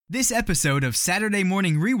This episode of Saturday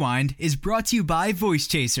Morning Rewind is brought to you by Voice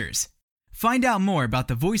Chasers. Find out more about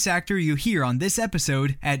the voice actor you hear on this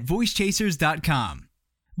episode at voicechasers.com.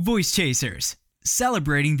 Voice Chasers,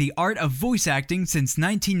 celebrating the art of voice acting since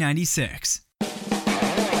 1996.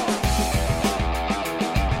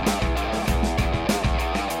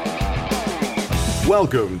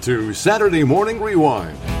 Welcome to Saturday Morning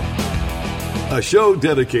Rewind, a show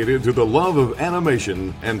dedicated to the love of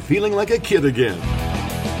animation and feeling like a kid again.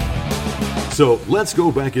 So let's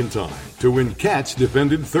go back in time to when cats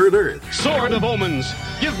defended Third Earth. Sword of omens,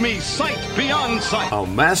 give me sight beyond sight. A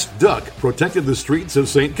masked duck protected the streets of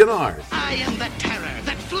St. Canard. I am the terror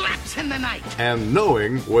that flaps in the night. And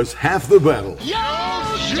knowing was half the battle. Yo,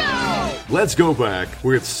 Joe! Let's go back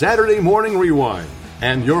with Saturday Morning Rewind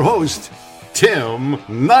and your host, Tim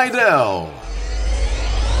Nidell.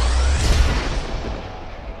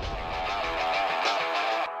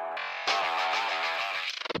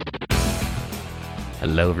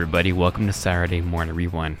 Hello everybody, welcome to Saturday Morning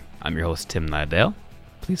Rewind. I'm your host Tim Nidell.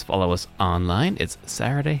 Please follow us online, it's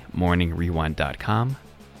SaturdayMorningRewind.com.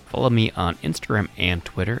 Follow me on Instagram and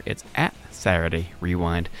Twitter, it's at Saturday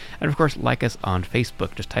Rewind. And of course, like us on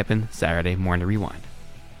Facebook, just type in Saturday Morning Rewind.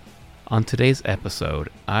 On today's episode,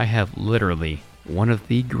 I have literally one of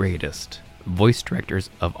the greatest voice directors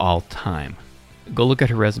of all time. Go look at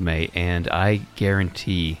her resume and I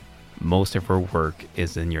guarantee most of her work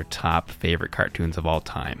is in your top favorite cartoons of all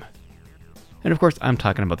time. And of course, I'm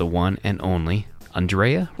talking about the one and only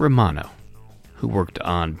Andrea Romano, who worked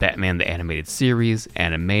on Batman the Animated Series,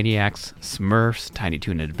 Animaniacs, Smurfs, Tiny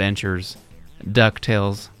Toon Adventures,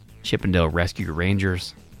 DuckTales, Chip 'n Dale Rescue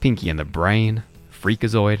Rangers, Pinky and the Brain,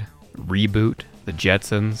 Freakazoid, Reboot, The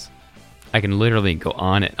Jetsons. I can literally go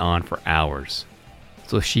on and on for hours.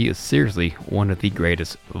 So she is seriously one of the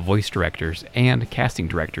greatest voice directors and casting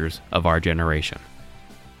directors of our generation.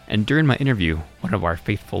 And during my interview, one of our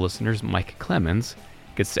faithful listeners, Mike Clemens,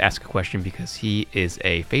 gets to ask a question because he is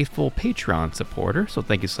a faithful Patreon supporter, so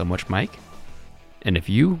thank you so much, Mike. And if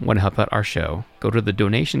you want to help out our show, go to the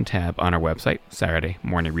donation tab on our website,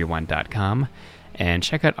 SaturdayMorningRewind.com, and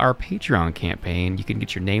check out our Patreon campaign. You can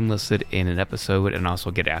get your name listed in an episode and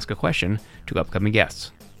also get to ask a question to upcoming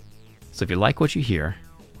guests. So if you like what you hear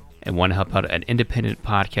and want to help out an independent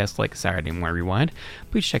podcast like Saturday Morning Rewind,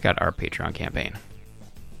 please check out our Patreon campaign.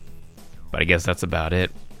 But I guess that's about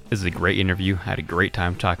it. This is a great interview. I had a great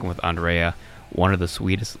time talking with Andrea, one of the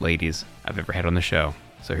sweetest ladies I've ever had on the show.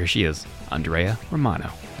 So here she is, Andrea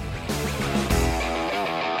Romano.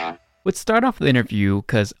 Let's start off the interview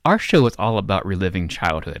because our show is all about reliving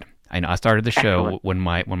childhood. I know I started the show when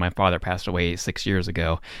my father passed away 6 years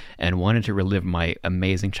ago, and wanted to relive my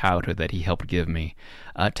amazing childhood that he helped give me.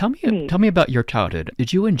 Tell me about your childhood.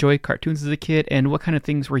 Did you enjoy cartoons as a kid, and what kind of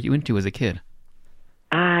things were you into as a kid?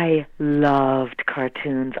 I loved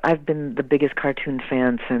cartoons. I've been the biggest cartoon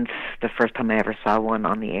fan since the first time I ever saw one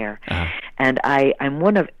on the air. And I'm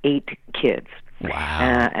one of 8 kids.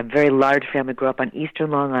 Wow. A very large family. Grew up on eastern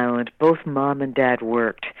Long Island. Both mom and dad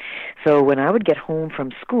worked. So when I would get home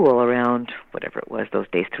from school around, whatever it was those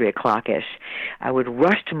days, 3 o'clock-ish, I would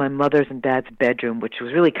rush to my mother's and dad's bedroom, which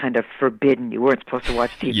was really kind of forbidden. You weren't supposed to watch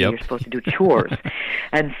TV. Yep. You were supposed to do chores.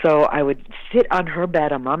 And so I would sit on her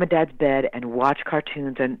bed, on mom and dad's bed, and watch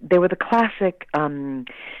cartoons. And they were the classic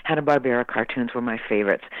Hanna-Barbera cartoons were my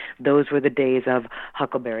favorites. Those were the days of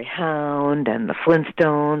Huckleberry Hound and the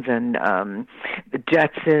Flintstones and the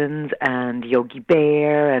Jetsons and Yogi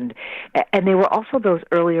Bear, and they were also those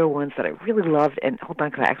earlier ones that I really loved. And hold on,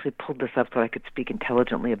 because I actually pulled this up so I could speak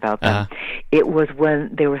intelligently about them. It was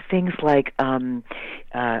when there were things like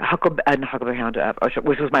Huckleberry Hound,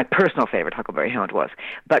 which was my personal favorite. Huckleberry Hound was,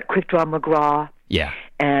 but Quick Draw McGraw. Yeah.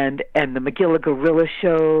 And the McGilla Gorilla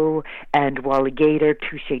Show, and Wally Gator,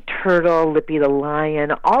 Touche Turtle, Lippy the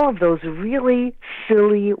Lion, all of those really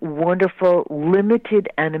silly, wonderful, limited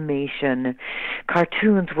animation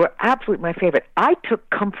cartoons were absolutely my favorite. I took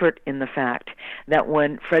comfort in the fact that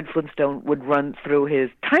when Fred Flintstone would run through his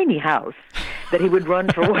tiny house, that he would run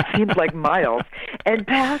for what seemed like miles, and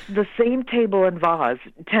pass the same table and vase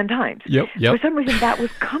 10 times. Yep. For some reason, that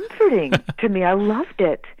was comforting to me. I loved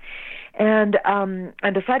it. And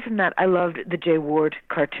aside from that, I loved the Jay Ward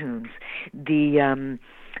cartoons, the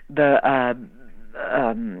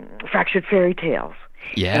Fractured Fairy Tales,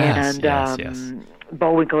 Yes, and yes.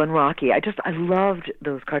 Bullwinkle and Rocky. I loved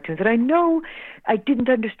those cartoons. And I know I didn't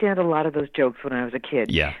understand a lot of those jokes when I was a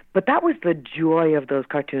kid. Yeah. But that was the joy of those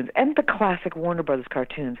cartoons and the classic Warner Brothers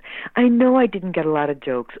cartoons. I know I didn't get a lot of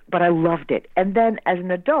jokes, but I loved it. And then as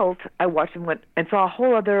an adult, I watched them and saw a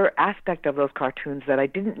whole other aspect of those cartoons that I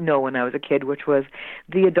didn't know when I was a kid, which was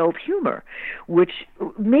the adult humor, which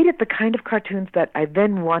made it the kind of cartoons that I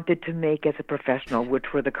then wanted to make as a professional,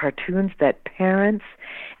 which were the cartoons that parents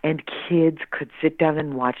and kids could sit down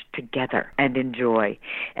and watch together and enjoy.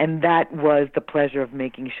 And that was the pleasure of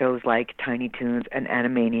making shows like Tiny Toons and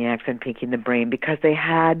Animaniacs and Pinky and the Brain, because they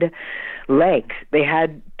had legs. They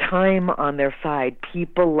had time on their side.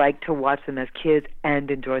 People liked to watch them as kids and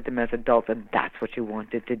enjoyed them as adults, and that's what you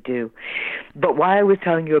wanted to do. But while I was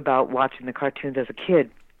telling you about watching the cartoons as a kid,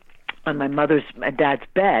 on my mother's and dad's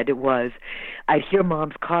bed, it was, I'd hear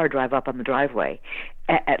Mom's car drive up on the driveway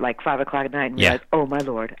at like 5 o'clock at night and realize, oh my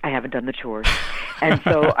Lord, I haven't done the chores. And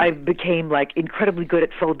so I became like incredibly good at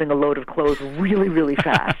folding a load of clothes really, really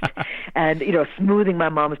fast and, smoothing my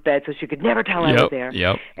mom's bed so she could never tell I was there.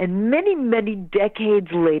 Yep. And many, many decades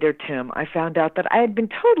later, Tim, I found out that I had been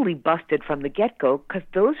totally busted from the get-go, because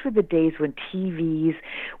those were the days when TVs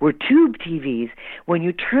were tube TVs. When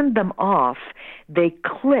you turned them off, they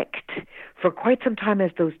clicked for quite some time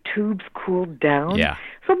as those tubes cooled down. Yeah.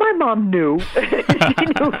 So my mom knew. She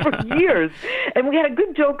knew for years. And we had a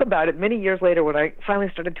good joke about it many years later when I finally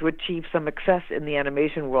started to achieve some success in the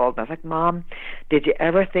animation world. And I was like, Mom, did you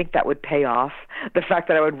ever think that would pay off? The fact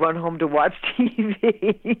that I would run home to watch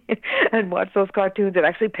TV and watch those cartoons, it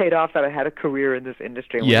actually paid off that I had a career in this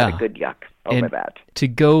industry. And we had a good yuck over that. To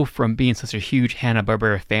go from being such a huge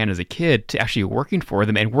Hanna-Barbera fan as a kid to actually working for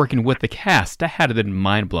them and working with the cast, that had to have been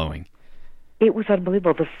mind-blowing. It was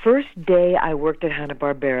unbelievable. The first day I worked at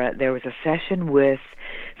Hanna-Barbera, there was a session with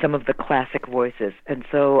some of the classic voices. And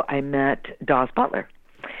so I met Daws Butler.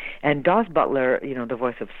 And Daws Butler, the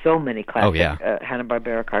voice of so many classic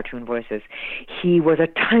Hanna-Barbera cartoon voices, he was a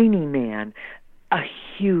tiny man, a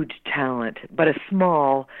huge talent, but a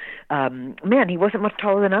small man. He wasn't much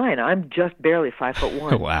taller than I, and I'm just barely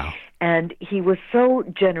 5'1". Wow. And he was so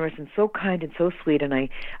generous and so kind and so sweet. And I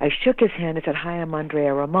shook his hand and said, "Hi, I'm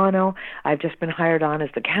Andrea Romano. I've just been hired on as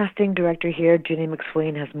the casting director here. Ginny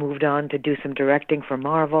McSwain has moved on to do some directing for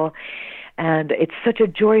Marvel. And it's such a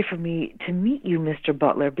joy for me to meet you, Mr.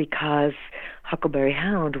 Butler, because Huckleberry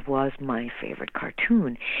Hound was my favorite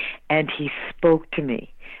cartoon." And he spoke to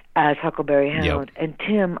me as Huckleberry Hound. Yep. And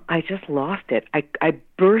Tim, I just lost it. I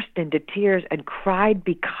burst into tears and cried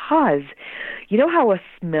because you know how a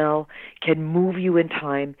smell can move you in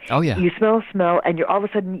time? Oh, yeah. You smell a smell, and all of a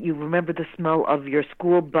sudden you remember the smell of your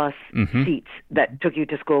school bus seats that took you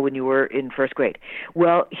to school when you were in first grade.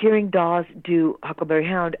 Well, hearing Daws do Huckleberry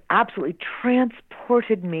Hound absolutely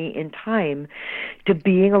transported me in time to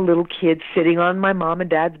being a little kid sitting on my mom and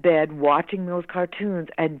dad's bed watching those cartoons,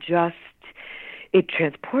 and it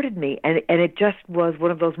transported me, and it just was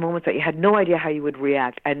one of those moments that you had no idea how you would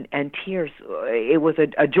react, and tears. It was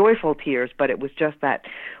a joyful tears, but it was just that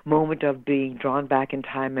moment of being drawn back in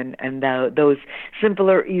time, and those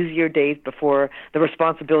simpler, easier days before the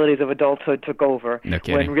responsibilities of adulthood took over. No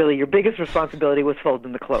kidding. When really your biggest responsibility was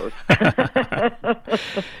folding the clothes.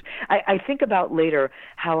 I think about later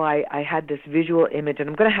how I had this visual image, and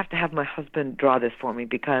I'm going to have my husband draw this for me,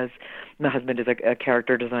 because my husband is a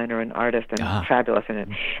character designer and artist and fabulous in it.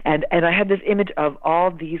 And I had this image of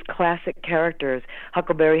all these classic characters,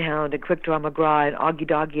 Huckleberry Hound and Quick Draw McGraw and Augie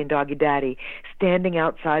Doggie and Doggy Daddy, standing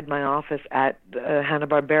outside my office at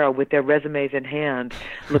Hanna-Barbera with their resumes in hand,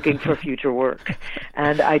 looking for future work.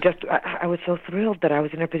 And I was so thrilled that I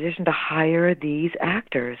was in a position to hire these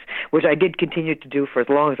actors, which I did continue to do for as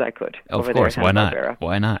long as I could. Of course, why not?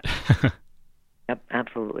 Why not? Yep,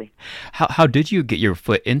 absolutely. How did you get your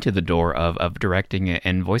foot into the door of directing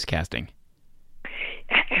and voice casting?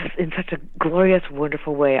 In such a glorious,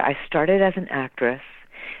 wonderful way. I started as an actress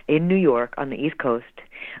in New York on the East Coast.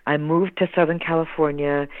 I moved to Southern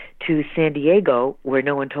California, to San Diego, where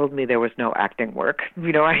no one told me there was no acting work.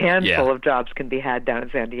 A handful of jobs can be had down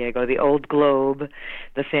in San Diego. The Old Globe,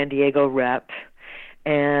 the San Diego Rep,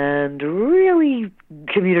 and really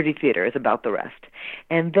community theater is about the rest.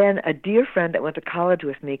 And then a dear friend that went to college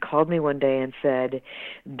with me called me one day and said,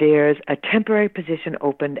 there's a temporary position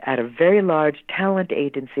opened at a very large talent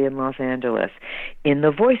agency in Los Angeles in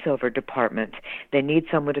the voiceover department. They need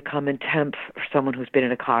someone to come and temp for someone who's been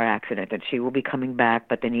in a car accident, and she will be coming back,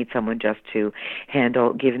 but they need someone just to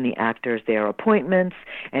handle giving the actors their appointments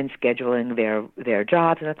and scheduling their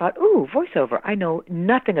jobs. And I thought, ooh, voiceover, I know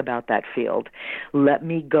nothing about that field. let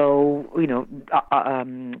me go,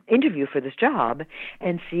 interview for this job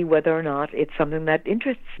and see whether or not it's something that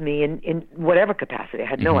interests me in whatever capacity. I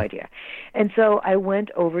had no idea. And so I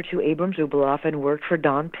went over to Abrams Rubloff and worked for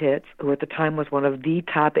Don Pitts, who at the time was one of the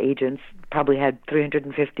top agents, probably had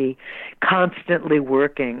 350 constantly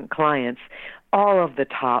working clients, all of the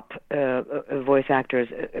top voice actors,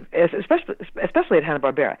 especially at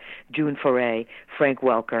Hanna-Barbera, June Foray, Frank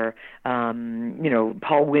Welker,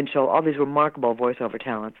 Paul Winchell, all these remarkable voiceover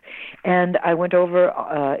talents. And I went over,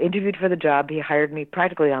 interviewed for the job. He hired me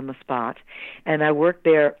practically on the spot, and I worked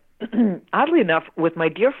there, oddly enough, with my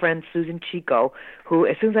dear friend Susan Chico, who,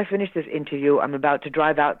 as soon as I finished this interview, I'm about to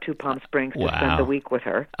drive out to Palm Springs to spend the week with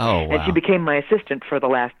her. Oh, wow. And she became my assistant for the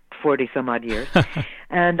last 40-some-odd years.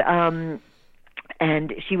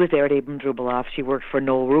 And she was there at Abrams Rubloff. She worked for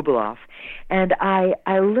Noel Rubloff. And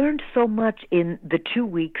I learned so much in the 2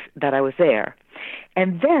 weeks that I was there.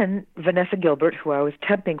 And then Vanessa Gilbert, who I was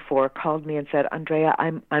temping for, called me and said, Andrea,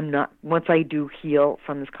 I'm not, once I do heal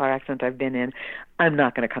from this car accident I've been in, I'm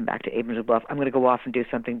not going to come back to Abrams Rubloff. I'm going to go off and do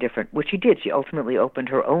something different, which she did. She ultimately opened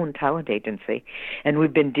her own talent agency, and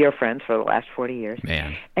we've been dear friends for the last 40 years.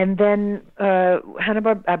 Man. And then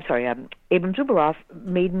Abrams Rubloff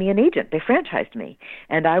made me an agent. They franchised me,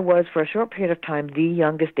 and I was, for a short period of time, the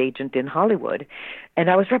youngest agent in Hollywood. And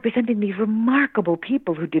I was representing these remarkable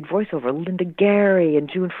people who did voiceover, Linda Gary and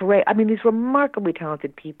June Foray. I mean, these remarkably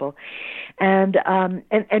talented people, and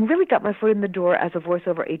really got my foot in the door as a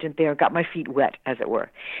voiceover agent there, got my feet wet, as it were.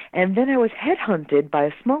 And then I was headhunted by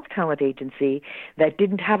a small talent agency that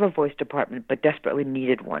didn't have a voice department but desperately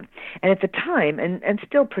needed one. And at the time, and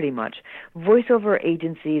still pretty much, voiceover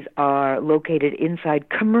agencies are located inside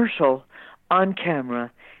commercial,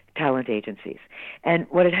 on-camera talent agencies. And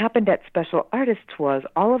what had happened at Special Artists was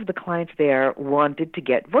all of the clients there wanted to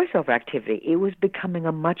get voiceover activity. It was becoming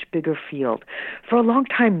a much bigger field. For a long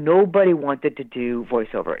time, nobody wanted to do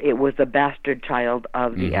voiceover. It was the bastard child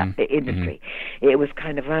of the industry. It was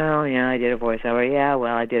kind of, well, yeah, I did a voiceover. Yeah,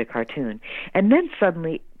 well, I did a cartoon. And then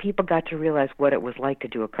suddenly, people got to realize what it was like to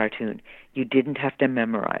do a cartoon. You didn't have to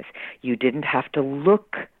memorize. You didn't have to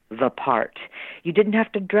look the part. You didn't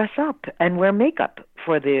have to dress up and wear makeup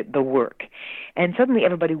for the work. And suddenly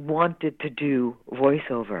everybody wanted to do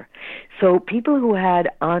voiceover. So people who had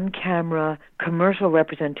on-camera commercial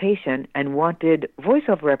representation and wanted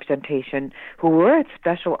voiceover representation who were at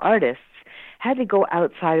Special Artists had to go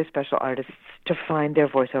outside of Special Artists to find their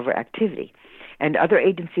voiceover activity. And other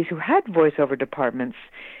agencies who had voiceover departments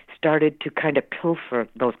started to kind of pilfer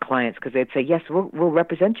those clients because they'd say, yes, we'll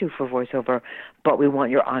represent you for voiceover, but we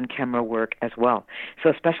want your on-camera work as well.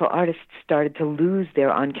 So Special Artists started to lose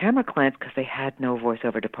their on-camera clients because they had no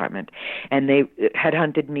voiceover department. And they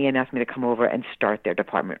headhunted me and asked me to come over and start their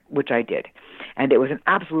department, which I did. And it was an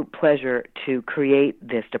absolute pleasure to create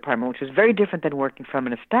this department, which was very different than working from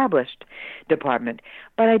an established department.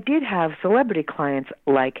 But I did have celebrity clients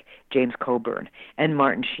like James Coburn and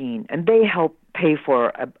Martin Sheen, and they helped pay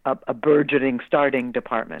for a burgeoning starting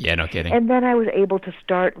department. Yeah, no kidding. And then I was able to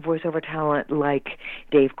start voiceover talent like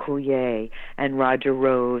Dave Coulier and Roger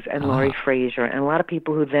Rose and Laurie Frazier and a lot of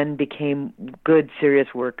people who then became good, serious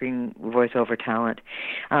working voiceover talent.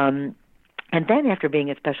 And then after being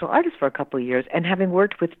at Special Artists for a couple of years and having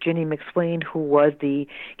worked with Ginny McSwain, who was the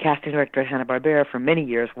casting director at Hanna-Barbera for many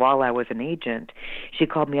years while I was an agent, she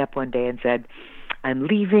called me up one day and said, I'm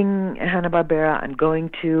leaving Hanna-Barbera. I'm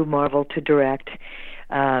going to Marvel to direct.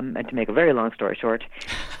 And to make a very long story short,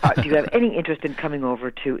 do you have any interest in coming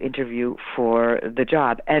over to interview for the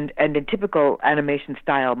job? And in typical animation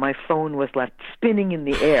style, my phone was left spinning in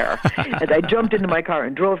the air as I jumped into my car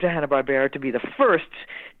and drove to Hanna-Barbera to be the first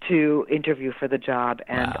to interview for the job.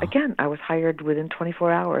 And again, I was hired within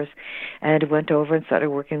 24 hours and went over and started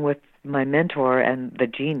working with my mentor and the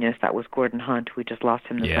genius that was Gordon Hunt. We just lost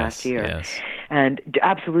him this last year. Yes. And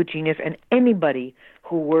absolute genius. And anybody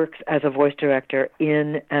who works as a voice director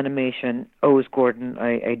in animation owes Gordon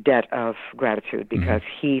a debt of gratitude because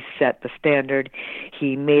he set the standard.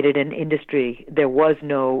 He made it an industry. There were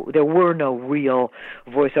no real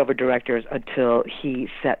voiceover directors until he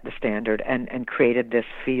set the standard and created this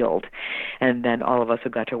field. And then all of us who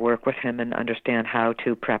got to work with him and understand how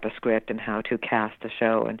to prep a script and how to cast a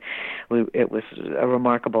show, and it was a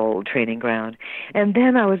remarkable training ground. And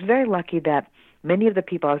then I was very lucky that many of the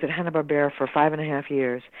people, I was at Hanna-Barbera for 5.5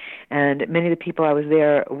 years, and many of the people I was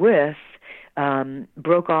there with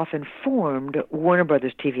broke off and formed Warner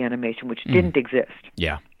Brothers TV Animation, which didn't exist.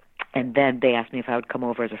 Yeah. And then they asked me if I would come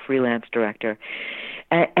over as a freelance director.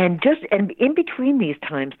 And in between these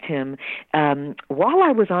times, Tim, while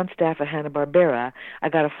I was on staff at Hanna-Barbera, I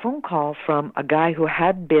got a phone call from a guy who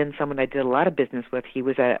had been someone I did a lot of business with. He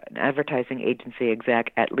was an advertising agency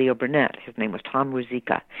exec at Leo Burnett. His name was Tom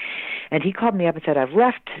Ruzicka. And he called me up and said, I've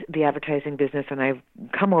left the advertising business and I've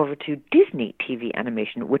come over to Disney TV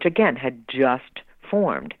animation, which again had just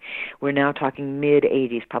formed. We're now talking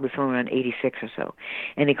mid-'80s, probably somewhere around 86 or so.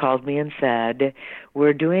 And he called me and said,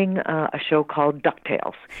 we're doing a show called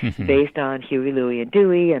DuckTales, based on Huey, Louie, and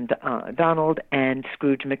Dewey, and Donald, and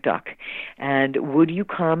Scrooge McDuck. And would you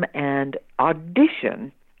come and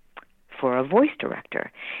audition for a voice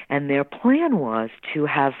director? And their plan was to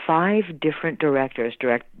have 5 different directors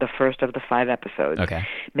direct the first of the 5 episodes,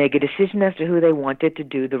 make a decision as to who they wanted to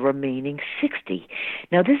do the remaining 60.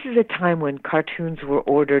 Now, this is a time when cartoons were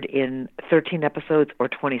ordered in 13 episodes or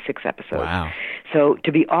 26 episodes. Wow. So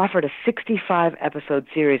to be offered a 65-episode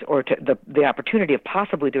series, or the opportunity of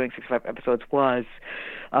possibly doing 65 episodes, was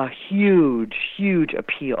a huge, huge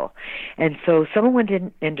appeal. And so someone went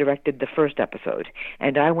in and directed the first episode,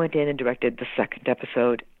 and I went in and directed the second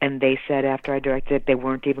episode, and they said after I directed it, they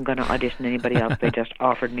weren't even going to audition anybody else. They just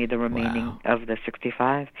offered me the remaining of the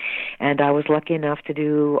 65. And I was lucky enough to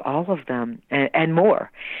do all of them and more,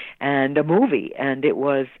 and a movie. And it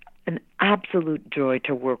was an absolute joy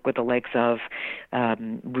to work with the likes of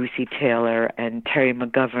Brucey Taylor and Terry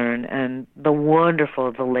McGovern and the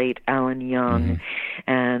wonderful, the late Alan Young,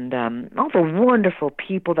 and all the wonderful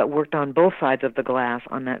people that worked on both sides of the glass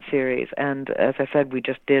on that series. And as I said, we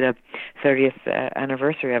just did a 30th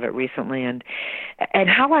anniversary of it recently. And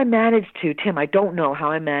how I managed to, Tim, I don't know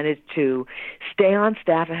how I managed to stay on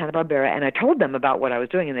staff at Hanna-Barbera, and I told them about what I was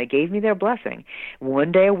doing, and they gave me their blessing.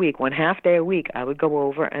 One day a week, one half day a week, I would go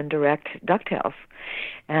over and direct DuckTales.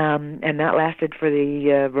 And that lasted for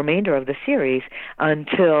the remainder of the series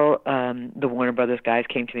until the Warner Brothers guys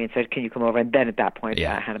came to me and said, can you come over? And then at that point,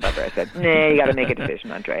 Hanna-Barbera said, nah, you got to make a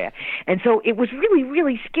decision, Andrea. And so it was really,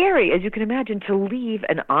 really scary, as you can imagine, to leave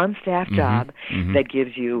an on-staff job that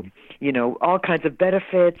gives you, you know, all kinds of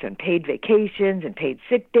benefits and paid vacations and paid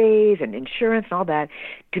sick days and insurance and all that,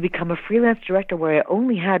 to become a freelance director where I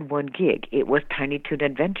only had one gig. It was Tiny Toon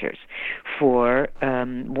Adventures for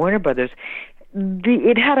Warner Brothers.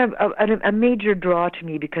 It had a major draw to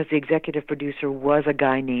me because the executive producer was a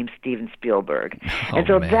guy named Steven Spielberg. And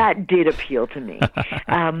so that did appeal to me.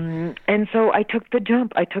 And so I took the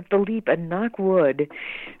jump, I took the leap, and knock wood,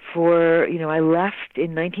 I left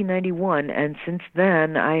in 1991, and since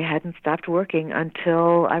then I hadn't stopped working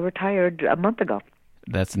until I retired a month ago.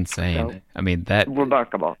 That's insane. So, I mean, that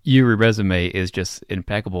remarkable. Your resume is just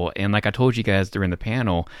impeccable. And like I told you guys during the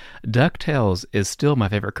panel, DuckTales is still my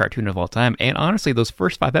favorite cartoon of all time. And honestly, those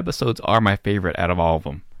first 5 episodes are my favorite out of all of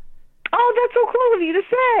them. Oh, that's so cool of you to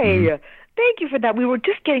say. Thank you for that. We were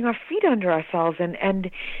just getting our feet under ourselves, and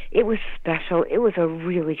it was special. It was a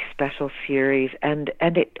really special series, and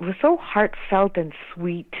it was so heartfelt and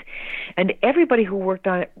sweet. And everybody who worked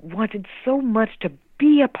on it wanted so much to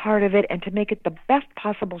be a part of it and to make it the best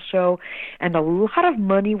possible show, and a lot of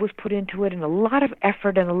money was put into it, and a lot of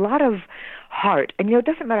effort, and a lot of heart. And it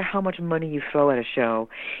doesn't matter how much money you throw at a show,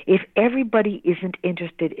 if everybody isn't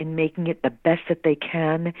interested in making it the best that they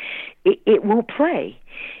can, it won't play.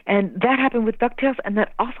 And that happened with DuckTales, and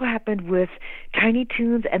that also happened with Tiny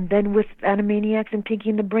Toons, and then with Animaniacs and Pinky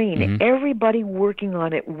and the Brain. Everybody working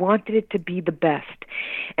on it wanted it to be the best.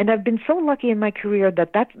 And I've been so lucky in my career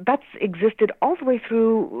that's existed all the way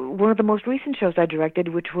through one of the most recent shows I directed,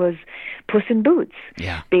 which was Puss in Boots,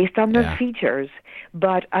 based on the features.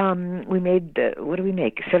 But we made,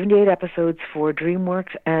 78 episodes for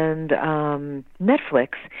DreamWorks and Netflix,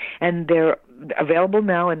 and they're available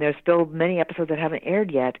now, and there's still many episodes that haven't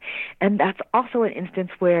aired yet. And that's also an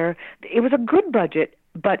instance where it was a good budget,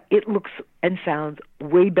 but it looks and sounds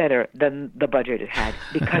way better than the budget it had,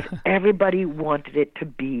 because everybody wanted it to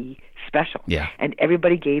be special. And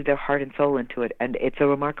everybody gave their heart and soul into it, and it's a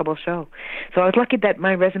remarkable show. So I was lucky that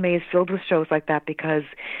my resume is filled with shows like that, because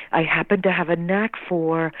I happen to have a knack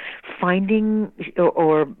for finding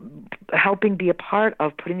or helping be a part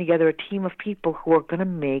of putting together a team of people who are going to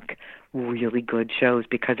make really good shows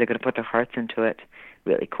because they're going to put their hearts into it.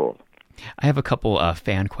 Really cool. I have a couple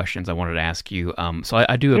fan questions I wanted to ask you. So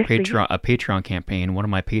I do a Patreon campaign. One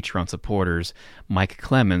of my Patreon supporters, Mike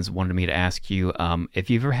Clemens, wanted me to ask you if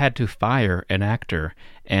you've ever had to fire an actor,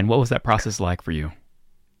 and what was that process like for you?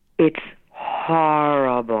 It's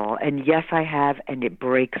horrible. And yes, I have, and it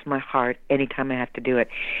breaks my heart anytime I have to do it.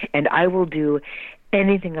 And I will do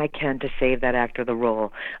anything I can to save that actor the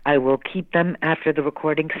role. I will keep them after the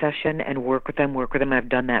recording session and work with them. I've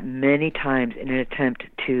done that many times in an attempt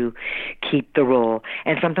to keep the role.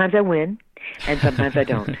 And sometimes I win, and sometimes I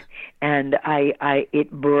don't. And it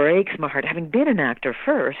breaks my heart. Having been an actor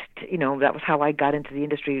first, that was how I got into the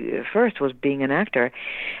industry first, was being an actor.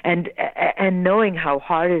 And knowing how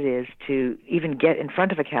hard it is to even get in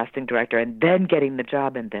front of a casting director and then getting the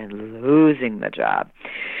job and then losing the job.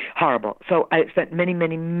 Horrible. So I spent many,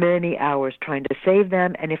 many, many hours trying to save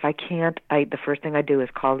them, and if I can't, the first thing I do is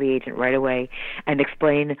call the agent right away and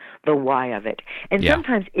explain the why of it. And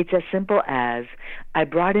sometimes it's as simple as, I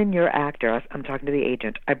brought in your actor, I'm talking to the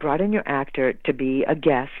agent, I brought in your actor to be a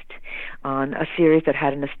guest on a series that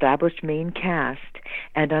had an established main cast,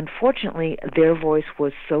 and unfortunately their voice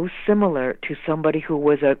was so similar to somebody who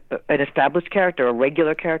was an established character, a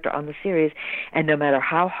regular character on the series, and no matter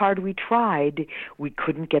how hard we tried, we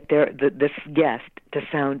couldn't get this guest to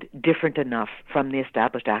sound different enough from the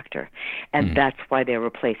established actor. And that's why they were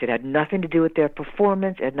replaced. It had nothing to do with their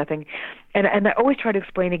performance. It had nothing. And I always try to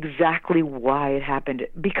explain exactly why it happened,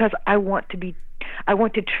 because I want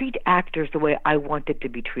to treat actors the way I wanted to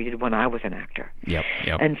be treated when I was an actor. Yep.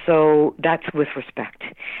 And so that's with respect.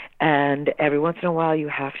 And every once in a while you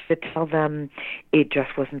have to tell them it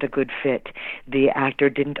just wasn't a good fit. The actor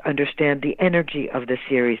didn't understand the energy of the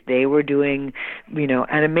series. They were doing,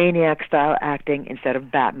 Animaniac-style acting instead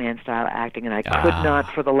of Batman-style acting, and I could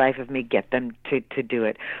not for the life of me get them to do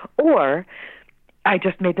it. Or I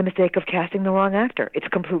just made the mistake of casting the wrong actor. It's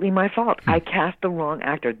completely my fault. I cast the wrong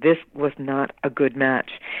actor. This was not a good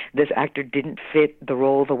match. This actor didn't fit the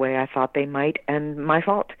role the way I thought they might, and my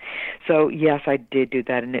fault. So, yes, I did do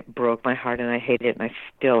that, and it broke my heart, and I hate it, and I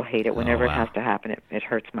still hate it whenever it has to happen. It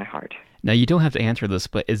hurts my heart. Now, you don't have to answer this,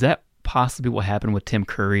 but is that possibly what happened with Tim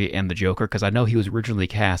Curry and the Joker? Because I know he was originally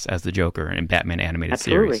cast as the Joker in Batman animated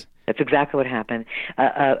series. That's exactly what happened.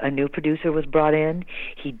 A new producer was brought in.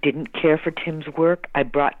 He didn't care for Tim's work. I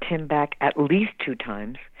brought Tim back at least 2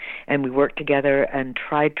 times, and we worked together and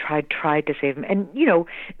tried to save him. And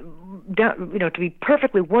to be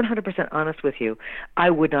perfectly 100% honest with you, I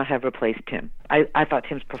would not have replaced Tim. I thought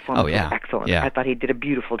Tim's performance was excellent. Yeah. I thought he did a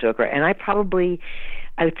beautiful Joker, and I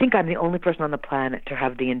think I'm the only person on the planet to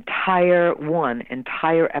have the entire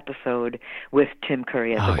episode with Tim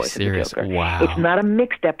Curry as the voice of the Joker. Wow. It's not a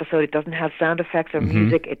mixed episode. It doesn't have sound effects or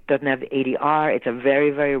music. It doesn't have the ADR. It's a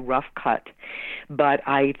very, very rough cut. But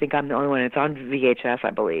I think I'm the only one. It's on VHS,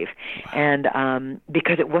 I believe. Wow. And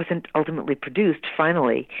because it wasn't ultimately produced,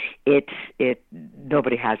 finally,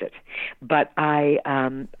 nobody has it. But I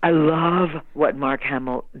love what Mark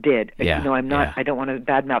Hamill did. Yeah. I don't want to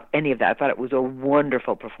badmouth any of that. I thought it was a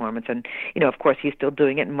wonderful performance, and of course he's still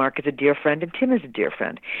doing it, and Mark is a dear friend and Tim is a dear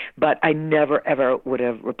friend, but I never ever would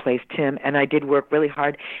have replaced Tim, and I did work really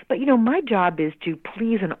hard. But my job is to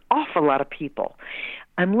please an awful lot of people.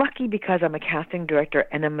 I'm lucky because I'm a casting director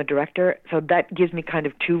and I'm a director, so that gives me kind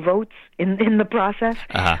of 2 votes in the process.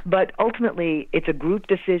 But ultimately it's a group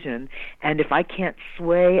decision, and if I can't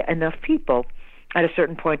sway enough people, at a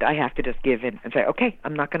certain point, I have to just give in and say, okay,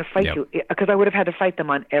 I'm not going to fight you, because I would have had to fight them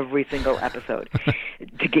on every single episode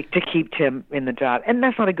to keep Tim in the job. And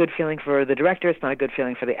that's not a good feeling for the director. It's not a good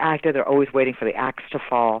feeling for the actor. They're always waiting for the axe to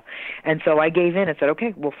fall. And so I gave in and said,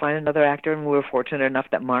 okay, we'll find another actor. And we were fortunate enough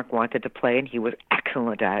that Mark wanted to play, and he was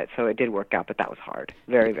excellent at it. So it did work out, but that was hard.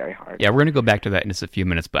 Very, very hard. Yeah, we're going to go back to that in just a few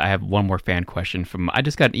minutes, but I have one more fan question I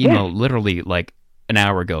just got an email literally like an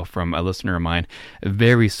hour ago from a listener of mine, a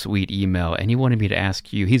very sweet email, and he wanted me to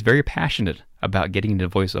ask you, he's very passionate about getting into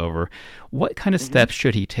voiceover. What kind of steps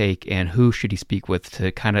should he take, and who should he speak with to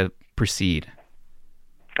kind of proceed?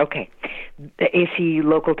 Okay. Is he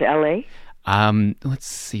local to L.A.? Let's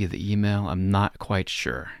see the email. I'm not quite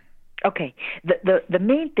sure. Okay. The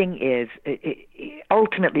main thing is,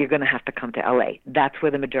 ultimately, you're going to have to come to L.A. That's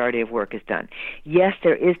where the majority of work is done. Yes,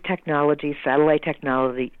 there is technology, satellite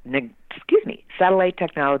technology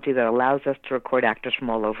that allows us to record actors from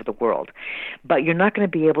all over the world. But you're not going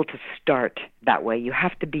to be able to start that way. You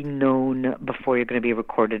have to be known before you're going to be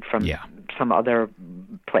recorded from some other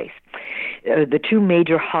place. The 2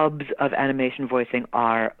 major hubs of animation voicing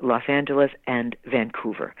are Los Angeles and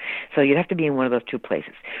Vancouver. So you'd have to be in one of those 2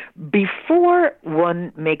 places. Before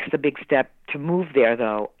one makes the big step to move there,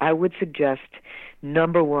 though, I would suggest,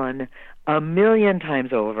 number 1, 1,000,000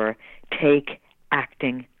 times over, take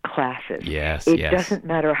acting classes. It doesn't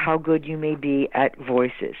matter how good you may be at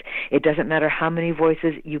voices. It doesn't matter how many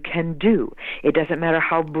voices you can do. It doesn't matter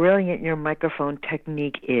how brilliant your microphone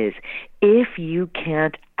technique is. If you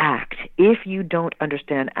can't act, if you don't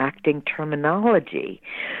understand acting terminology,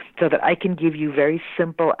 so that I can give you very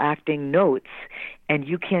simple acting notes and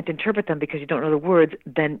you can't interpret them because you don't know the words,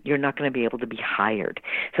 then you're not going to be able to be hired.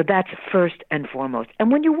 So that's first and foremost.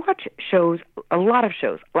 And when you watch shows, a lot of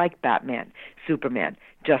shows like Batman, Superman,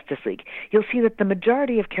 Justice League, you'll see that the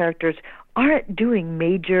majority of characters aren't doing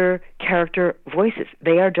major character voices.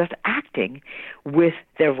 They are just acting with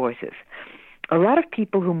their voices. A lot of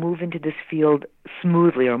people who move into this field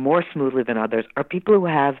smoothly or more smoothly than others are people who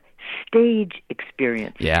have stage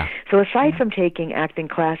experience. Yeah. So aside from taking acting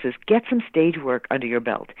classes, get some stage work under your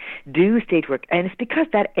belt. Do stage work. And it's because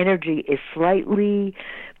that energy is slightly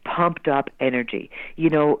pumped up energy. You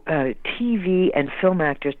know, TV and film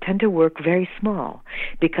actors tend to work very small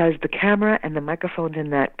because the camera and the microphones in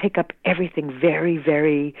that pick up everything very,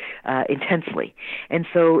 very intensely. And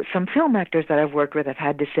so some film actors that I've worked with have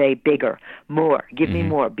had to say bigger, more, give me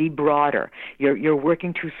more, be broader. You're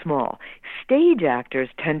working too small. Stage actors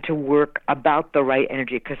tend to work about the right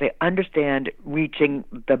energy because they understand reaching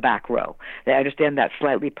the back row. They understand that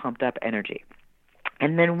slightly pumped up energy.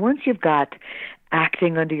 And then once you've got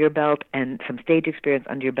acting under your belt and some stage experience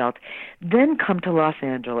under your belt, then come to Los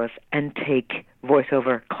Angeles and take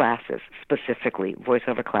voiceover classes, specifically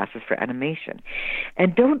voiceover classes for animation.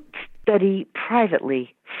 And don't study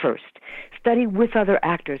privately first. Study with other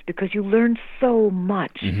actors because you learn so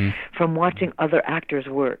much from watching other actors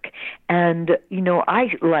work. And, you know,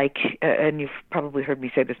 I like, and you've probably heard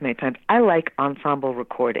me say this many times, I like ensemble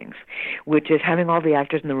recordings, which is having all the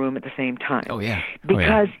actors in the room at the same time. Oh, yeah.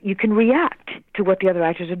 Because you can react to what the other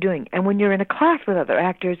actors are doing. And when you're in a class with other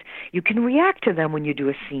actors, you can react to them when you do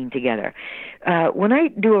a scene together. When I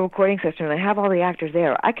do a recording session and I have all the actors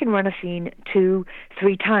there, I can run a scene 2-3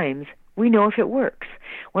 times. We know if it works.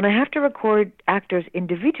 When I have to record actors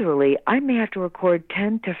individually, I may have to record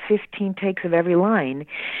 10 to 15 takes of every line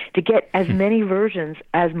to get as many versions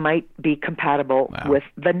as might be compatible with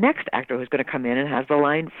the next actor who's going to come in and has the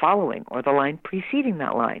line following or the line preceding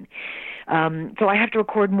that line. So I have to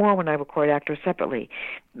record more when I record actors separately.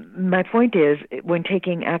 My point is, when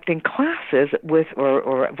taking acting classes with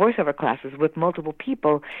or voiceover classes with multiple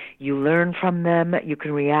people, you learn from them. You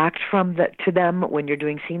can react to them when you're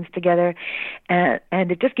doing scenes together, and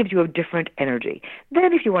it just gives you a different energy.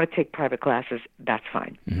 Then, if you want to take private classes, that's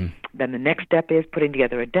fine. Then the next step is putting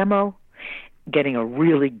together a demo, getting a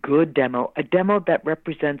really good demo, a demo that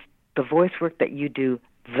represents the voice work that you do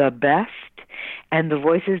the best and the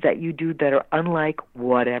voices that you do that are unlike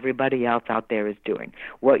what everybody else out there is doing.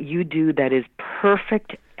 What you do that is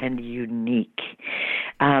perfect and unique.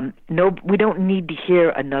 No, we don't need to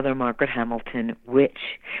hear another Margaret Hamilton witch.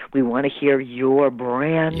 We want to hear your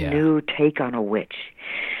brand new take on a witch.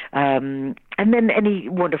 And then any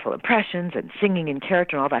wonderful impressions and singing in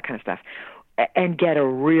character and all that kind of stuff. And get a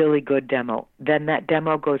really good demo. Then that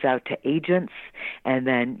demo goes out to agents, and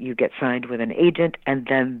then you get signed with an agent, and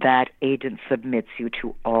then that agent submits you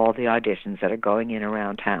to all the auditions that are going in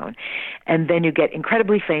around town. And then you get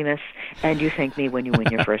incredibly famous, and you thank me when you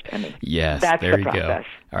win your first Emmy. Yes, that's there the you process.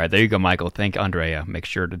 go. All right, there you go, Michael. Thank Andrea. Make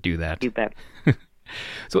sure to do that. You bet.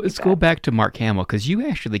 So let's go back to Mark Hamill, because you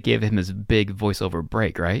actually gave him his big voiceover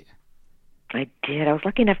break, right? I did. I was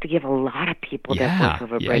lucky enough to give a lot of people their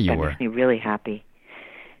voiceover break. That makes me really happy.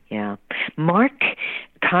 Yeah. Mark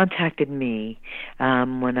contacted me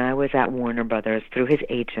when I was at Warner Brothers through his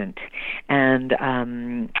agent. And,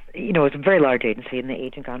 you know, it was a very large agency, and the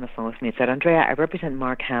agent got on the phone with me and said, Andrea, I represent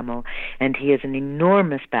Mark Hamill, and he is an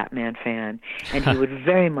enormous Batman fan, and he would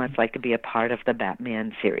very much like to be a part of the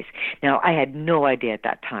Batman series. Now, I had no idea at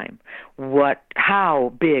that time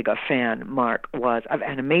how big a fan Mark was of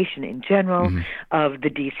animation in general, of the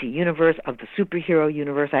DC universe, of the superhero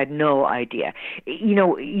universe. I had no idea. You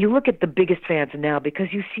know, you look at the biggest fans now because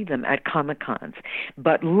you see them at Comic-Cons.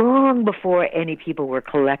 But long before any people were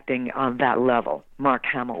collecting on that level, Mark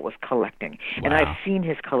Hamill was collecting. Wow. And I've seen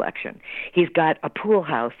his collection. He's got a pool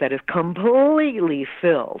house that is completely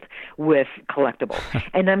filled with collectibles.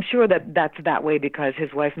 And I'm sure that that's that way because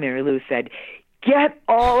his wife, Mary Lou, said, get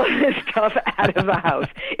all of this stuff out of the house.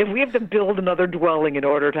 If we have to build another dwelling in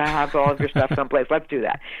order to have all of your stuff someplace, let's do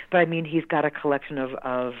that. But I mean, he's got a collection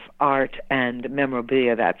of art and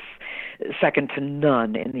memorabilia that's second to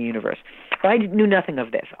none in the universe. But I knew nothing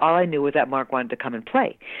of this. All I knew was that Mark wanted to come and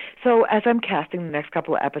play. So as I'm casting the next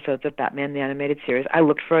couple of episodes of Batman the Animated Series, I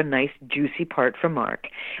looked for a nice, juicy part for Mark.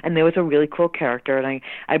 And there was a really cool character, and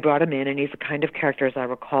I brought him in, and he's the kind of character, as I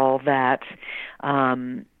recall, that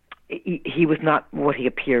he was not what he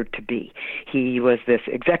appeared to be. He was this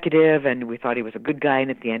executive, and we thought he was a good guy, and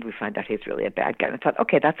at the end we find out he's really a bad guy. And I thought,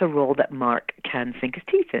 okay, that's a role that Mark can sink his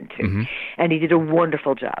teeth into. And he did a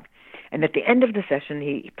wonderful job. And at the end of the session,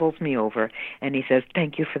 he pulls me over, and he says,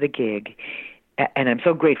 thank you for the gig, and I'm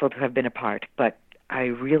so grateful to have been a part, but I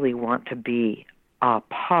really want to be a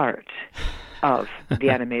part of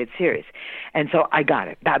the animated series. And so I got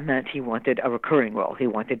it. That meant he wanted a recurring role. He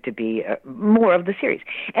wanted to be more of the series.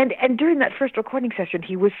 And during that first recording session,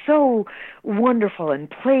 he was so wonderful and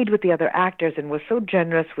played with the other actors and was so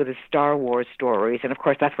generous with his Star Wars stories. And of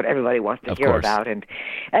course, that's what everybody wants to hear about. And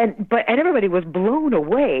everybody was blown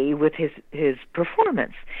away with his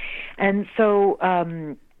performance. And so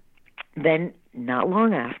then, not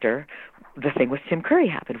long after, the thing with Tim Curry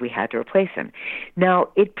happened. We had to replace him. Now,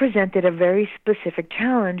 it presented a very specific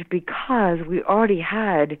challenge because we already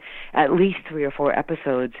had at least 3 or 4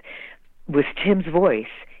 episodes with Tim's voice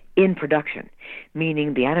in production,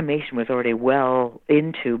 meaning the animation was already well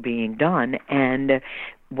into being done. And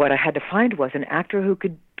what I had to find was an actor who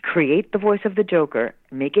could create the voice of the Joker,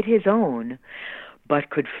 make it his own, but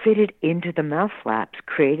could fit it into the mouth flaps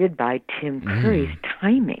created by Tim Curry's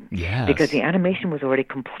timing. Yes. Because the animation was already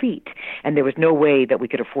complete, and there was no way that we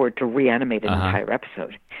could afford to reanimate an entire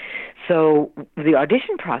episode. So the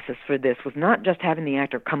audition process for this was not just having the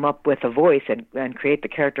actor come up with a voice and create the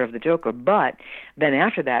character of the Joker, but then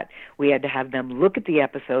after that, we had to have them look at the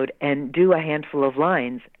episode and do a handful of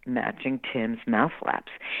lines matching Tim's mouth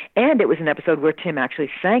flaps. And it was an episode where Tim actually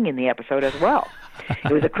sang in the episode as well.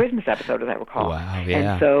 It was a Christmas episode, as I recall. Wow,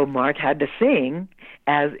 yeah. And so Mark had to sing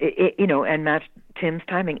as and match Tim's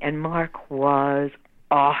timing. And Mark was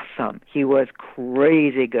awesome. He was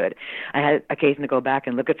crazy good. I had occasion to go back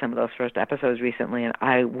and look at some of those first episodes recently, and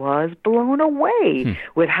I was blown away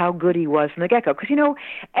with how good he was from the get-go. Because,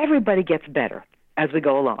 everybody gets better as we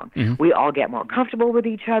go along. We all get more comfortable with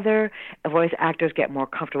each other. Voice actors get more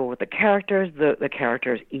comfortable with the characters. The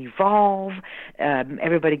characters evolve.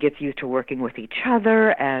 Everybody gets used to working with each other,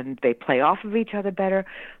 and they play off of each other better.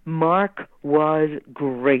 Mark was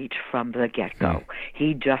great from the get-go.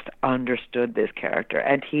 He just understood this character,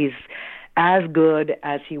 and he's as good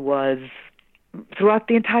as he was throughout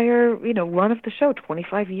the entire, run of the show,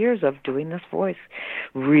 25 years of doing this voice.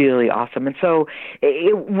 Really awesome. And so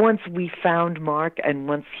once we found Mark and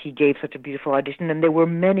once he gave such a beautiful audition, and there were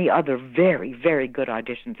many other very, very good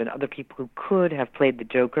auditions and other people who could have played the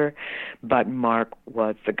Joker, but Mark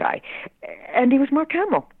was the guy. And he was Mark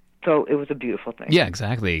Hamill. So it was a beautiful thing. Yeah,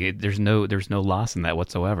 exactly. There's no loss in that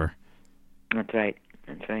whatsoever. That's right.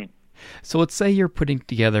 That's right. So let's say you're putting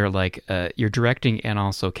together, you're directing and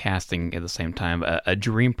also casting at the same time, a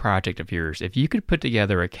dream project of yours. If you could put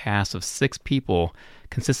together a cast of 6 people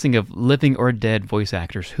consisting of living or dead voice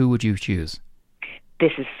actors, who would you choose?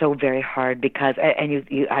 This is so very hard because, and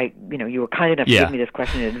you were kind enough to give me this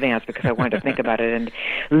question in advance because I wanted to think about it, and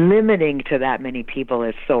limiting to that many people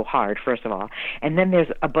is so hard, first of all. And then there's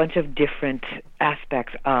a bunch of different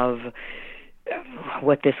aspects of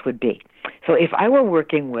what this would be. So if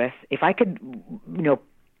I could,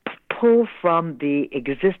 pull from the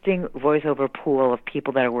existing voiceover pool of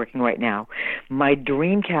people that are working right now, my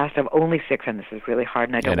dream cast of only 6, and this is really hard,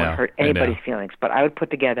 and I don't want to hurt anybody's feelings, but I would put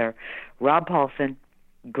together Rob Paulsen,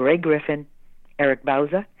 Greg Griffin, Eric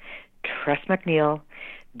Bauza, Tress MacNeille,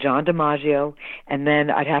 John DiMaggio, and then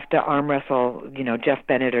I'd have to arm wrestle, Jeff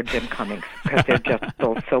Bennett or Jim Cummings because they're just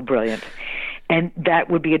so brilliant. And that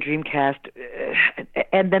would be a dream cast.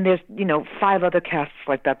 And then there's, 5 other casts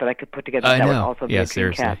like that I could put together. That would also be a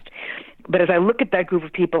dream cast. But as I look at that group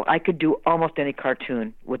of people, I could do almost any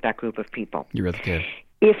cartoon with that group of people. You really could.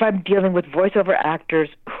 If I'm dealing with voiceover actors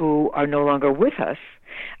who are no longer with us,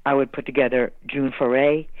 I would put together June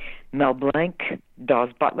Foray, Mel Blanc,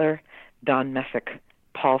 Dawes Butler, Don Messick,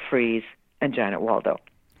 Paul Frees, and Janet Waldo.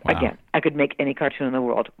 Wow. Again, I could make any cartoon in the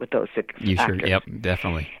world with those 6 actors. Sure? Yep,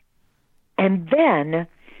 definitely. And then,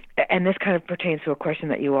 and this kind of pertains to a question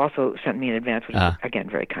that you also sent me in advance, which is, again,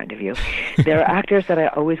 very kind of you. There are actors that I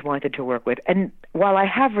always wanted to work with. And while I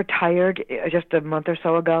have retired just a month or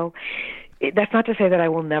so ago, that's not to say that I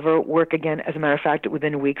will never work again. As a matter of fact,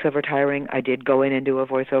 within weeks of retiring, I did go in and do a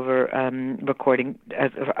voiceover recording as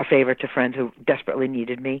a favor to friends who desperately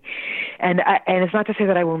needed me. And it's not to say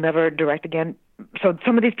that I will never direct again. So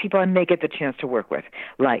some of these people I may get the chance to work with,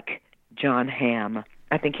 like John Hamm.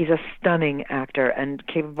 I think he's a stunning actor and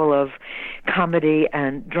capable of comedy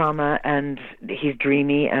and drama, and he's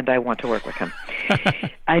dreamy, and I want to work with him.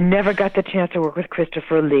 I never got the chance to work with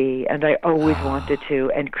Christopher Lee, and I always wanted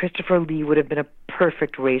to, and Christopher Lee would have been a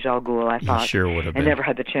perfect Ra's al Ghul, I thought. He sure would have been. I never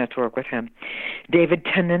had the chance to work with him. David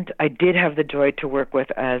Tennant, I did have the joy to work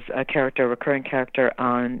with as a recurring character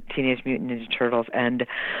on Teenage Mutant Ninja Turtles, and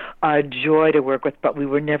a joy to work with, but we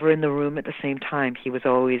were never in the room at the same time. He was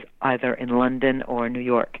always either in London or New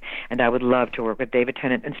York, and I would love to work with David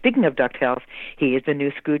Tennant. And speaking of DuckTales, he is the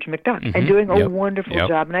new Scrooge McDuck, and doing a wonderful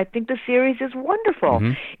job, and I think the series is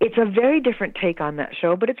wonderful. It's a very different take on that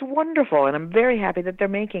show, but it's wonderful, and I'm very happy that they're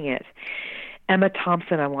making it. Emma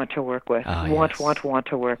Thompson, I want to work with. Want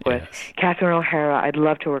to work with. Catherine O'Hara, I'd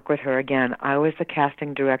love to work with her again. I was the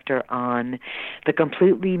casting director on the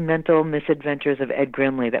completely mental misadventures of Ed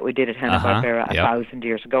Grimley that we did at Hanna-Barbera 1,000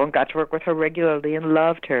 years ago, and got to work with her regularly and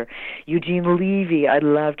loved her. Eugene Levy, I'd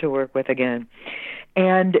love to work with again.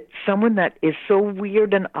 And someone that is so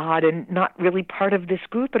weird and odd and not really part of this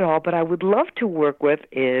group at all, but I would love to work with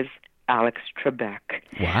is Alex Trebek.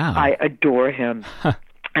 Wow. I adore him.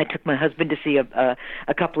 I took my husband to see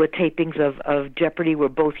a couple of tapings of Jeopardy! We're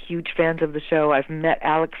both huge fans of the show. I've met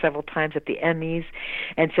Alex several times at the Emmys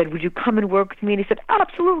and said, would you come and work with me? And he said,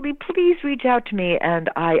 absolutely, please reach out to me. And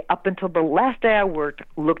I, up until the last day I worked,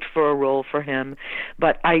 looked for a role for him.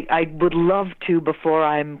 But I would love to, before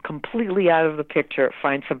I'm completely out of the picture,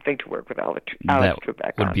 find something to work with Alex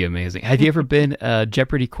Trebek on. Would be amazing. Have you ever been a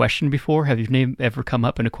Jeopardy! Question before? Have your name ever come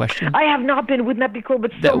up in a question? I have not been. Wouldn't that be cool?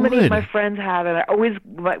 But so many of my friends have, and I always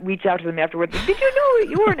reach out to them afterwards. Did you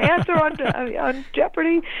know you were an answer on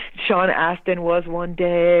Jeopardy! Sean Astin was one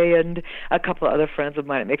day, and a couple of other friends of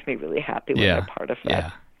mine. It makes me really happy when they're part of that.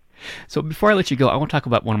 Yeah. So before I let you go, I want to talk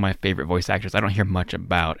about one of my favorite voice actors I don't hear much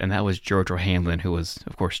about, and that was George O'Hanlon, who was,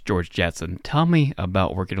 of course, George Jetson. Tell me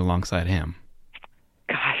about working alongside him.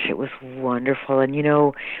 Gosh, it was wonderful. And,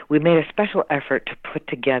 we made a special effort to put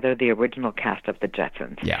together the original cast of the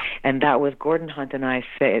Jetsons. Yeah. And that was Gordon Hunt and I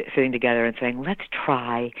sitting together and saying, let's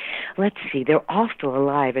see, they're all still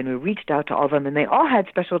alive. And we reached out to all of them, and they all had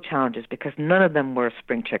special challenges because none of them were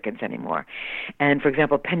spring chickens anymore. And, for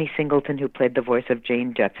example, Penny Singleton, who played the voice of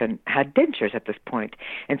Jane Jetson, had dentures at this point.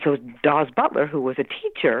 And so Dawes Butler, who was a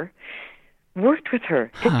teacher, worked with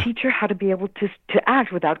her to teach her how to be able to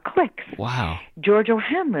act without clicks. Wow. George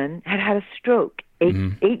O'Hanlon had a stroke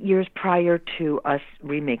 8 years prior to us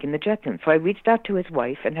remaking the Jetsons. So I reached out to his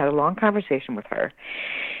wife and had a long conversation with her.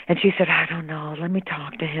 And she said, I don't know, let me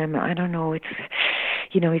talk to him. I don't know, it's,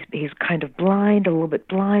 he's kind of blind, a little bit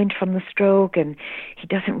blind from the stroke, and he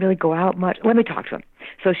doesn't really go out much. Let me talk to him.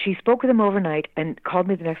 So she spoke with him overnight and called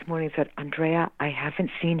me the next morning and said, Andrea, I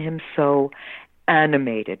haven't seen him so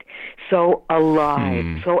animated, so alive,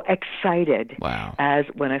 so excited as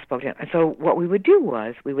when I spoke to him. And so what we would do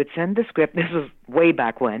was we would send the script. This was way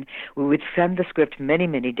back when. We would send the script many,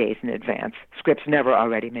 many days in advance. Scripts never are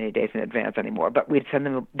ready many days in advance anymore, but we'd send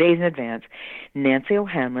them days in advance. Nancy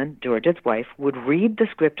O'Hanlon, George's wife, would read the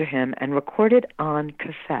script to him and record it on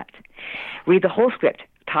cassette. Read the whole script,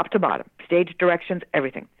 top to bottom, stage directions,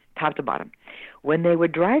 everything, top to bottom. When they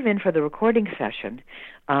would drive in for the recording session,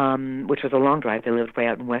 which was a long drive, they lived way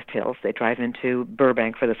out in West Hills, they'd drive into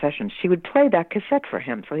Burbank for the session, she would play that cassette for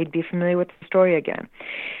him so he'd be familiar with the story again.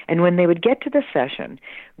 And when they would get to the session,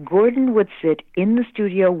 Gordon would sit in the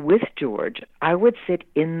studio with George. I would sit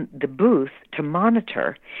in the booth to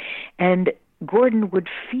monitor, and Gordon would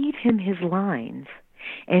feed him his lines,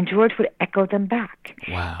 and George would echo them back.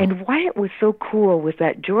 Wow. And why it was so cool was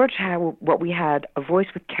that George had what we had, a voice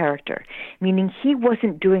with character, meaning he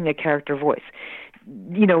wasn't doing a character voice.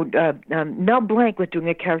 Mel Blanc was doing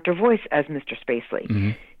a character voice as Mr.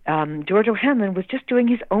 Spacely. George O'Hanlon was just doing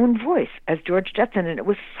his own voice as George Jetson, and it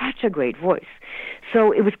was such a great voice.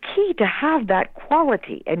 So it was key to have that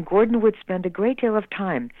quality, and Gordon would spend a great deal of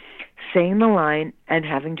time saying the line and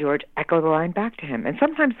having George echo the line back to him. And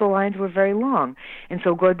sometimes the lines were very long, and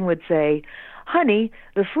so Gordon would say, honey,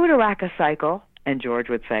 the Futuraka cycle, and George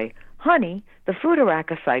would say, honey, the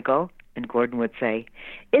Futuraka cycle, and Gordon would say,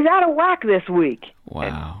 is that a whack this week?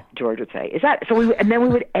 Wow. And George would say, is that? And then we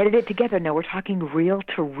would edit it together. Now we're talking reel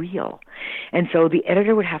to reel. And so the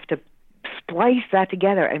editor would have to splice that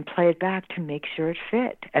together and play it back to make sure it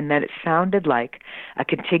fit and that it sounded like a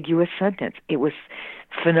contiguous sentence. It was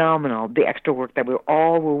phenomenal, the extra work that we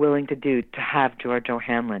all were willing to do to have George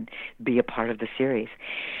O'Hanlon be a part of the series.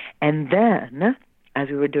 And then, as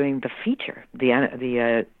we were doing the feature,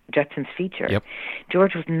 the Jetsons feature,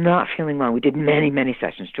 George was not feeling well. We did many, many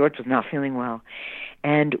sessions. George was not feeling well.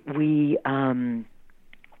 And we,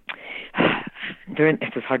 this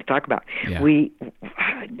is hard to talk about. Yeah. We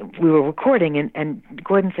were recording, and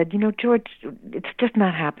Gordon said, George, it's just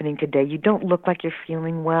not happening today. You don't look like you're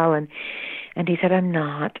feeling well. And And he said, I'm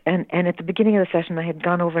not. And at the beginning of the session, I had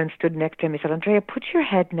gone over and stood next to him. He said, Andrea, put your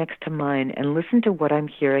head next to mine and listen to what I'm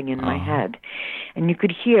hearing in my head. And you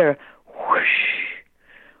could hear whoosh,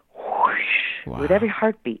 whoosh, with every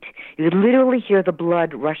heartbeat. You would literally hear the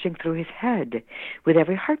blood rushing through his head with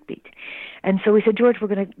every heartbeat. And so he said, George,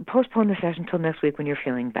 we're going to postpone the session until next week when you're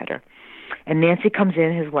feeling better. And Nancy comes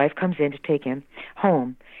in, his wife comes in to take him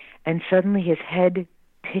home, and suddenly his head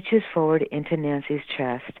pitches forward into Nancy's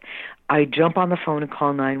chest. I jump on the phone and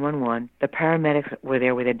call 911. The paramedics were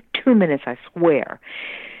there within 2 minutes, I swear.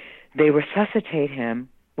 They resuscitate him.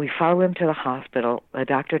 We follow him to the hospital. The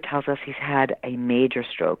doctor tells us he's had a major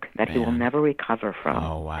stroke that he will never recover from.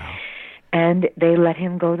 Oh, wow. And they let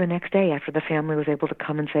him go the next day after the family was able to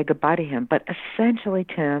come and say goodbye to him. But essentially,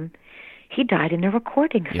 Tim, he died in a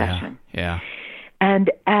recording session. Yeah. And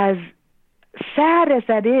as sad as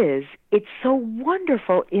that is, it's so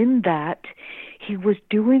wonderful in that he was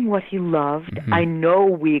doing what he loved. Mm-hmm. I know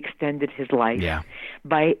we extended his life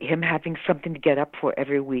by him having something to get up for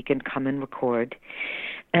every week and come and record.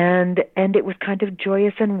 And it was kind of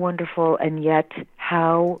joyous and wonderful, and yet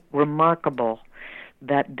how remarkable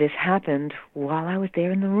that this happened while I was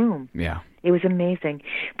there in the room. Yeah. It was amazing.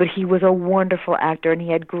 But he was a wonderful actor, and he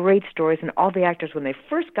had great stories. And all the actors, when they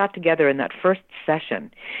first got together in that first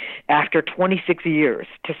session, after 26 years,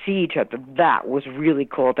 to see each other, that was really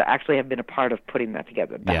cool to actually have been a part of putting that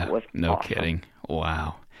together. That was no awesome. kidding.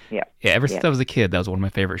 Wow. Yeah. Yeah, ever since I was a kid, that was one of my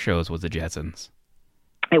favorite shows, was The Jetsons.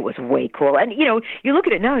 It was way cool. And, you know, you look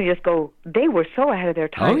at it now and you just go, they were so ahead of their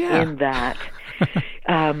time in that.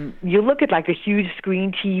 You look at, like, the huge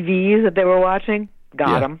screen TVs that they were watching,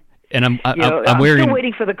 got them. And I'm wearing... still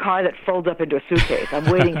waiting for the car that folds up into a suitcase. I'm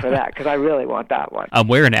waiting for that because I really want that one. I'm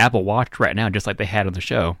wearing an Apple Watch right now, just like they had on the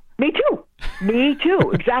show. Me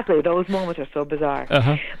too. Exactly. Those moments are so bizarre.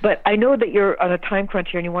 But I know that you're on a time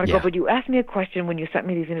crunch here and you want to go, but you asked me a question when you sent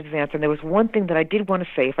me these in advance, and there was one thing that I did want to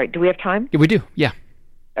say. Do we have time? Yeah, we do. Yeah.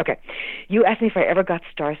 Okay. You asked me if I ever got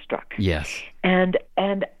starstruck. Yes. And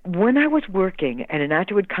when I was working and an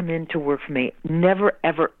actor would come in to work for me, never,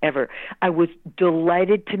 ever, ever, I was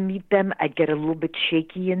delighted to meet them. I'd get a little bit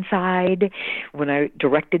shaky inside. When I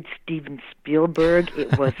directed Steven Spielberg,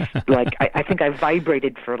 it was like, I think I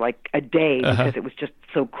vibrated for like a day because it was just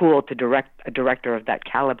so cool to direct a director of that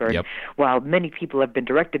caliber. Yep. While many people have been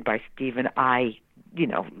directed by Steven, I,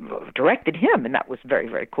 directed him, and that was very,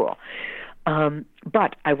 very cool.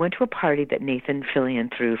 But I went to a party that Nathan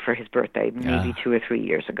Fillion threw for his birthday maybe 2 or 3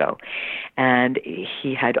 years ago, and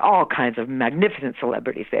he had all kinds of magnificent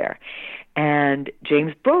celebrities there. And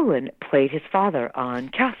James Brolin played his father on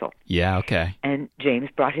Castle. Yeah, okay. And James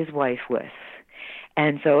brought his wife with.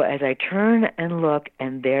 And so as I turn and look,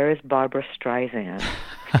 and there is Barbara Streisand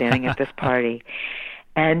standing at this party,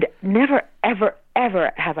 and never, ever,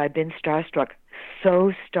 ever have I been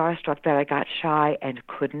so starstruck that I got shy and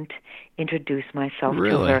couldn't introduce myself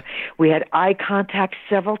to her. We had eye contact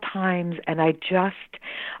several times, and I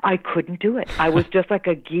couldn't do it. I was just like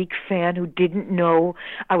a geek fan who didn't know.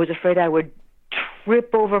 I was afraid I would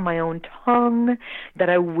trip over my own tongue, that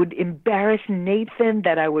I would embarrass Nathan,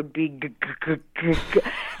 that I would be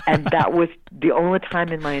and that was the only time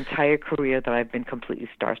in my entire career that I've been completely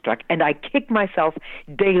starstruck. And I kick myself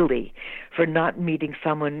daily for not meeting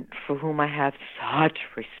someone for whom I have such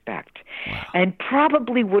respect. Wow. And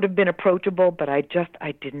probably would have been approachable, but I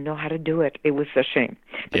didn't know how to do it. It was a shame.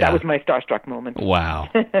 But that was my starstruck moment. Wow.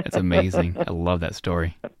 That's amazing. I love that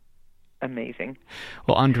story. Amazing.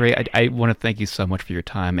 Well, Andre, I want to thank you so much for your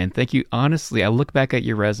time, and thank you. Honestly, I look back at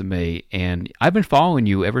your resume, and I've been following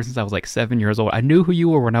you ever since I was like 7 years old. I knew who you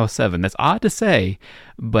were when I was 7. That's odd to say,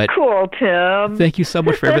 but cool, Tim. Thank you so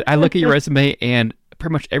much for everything. I look at your resume, and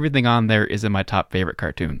pretty much everything on there is in my top favorite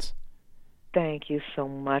cartoons. Thank you so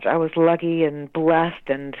much. I was lucky and blessed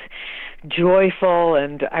and joyful,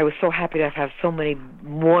 and I was so happy to have so many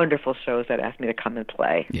wonderful shows that asked me to come and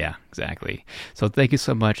play. Yeah, exactly. So thank you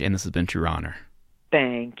so much, and this has been true honor.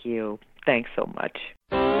 Thank you. Thanks so much.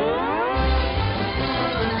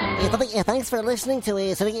 Thanks for listening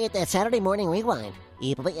to Saturday Morning Rewind.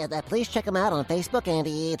 Please check them out on Facebook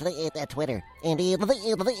and Twitter. And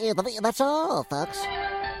that's all, folks.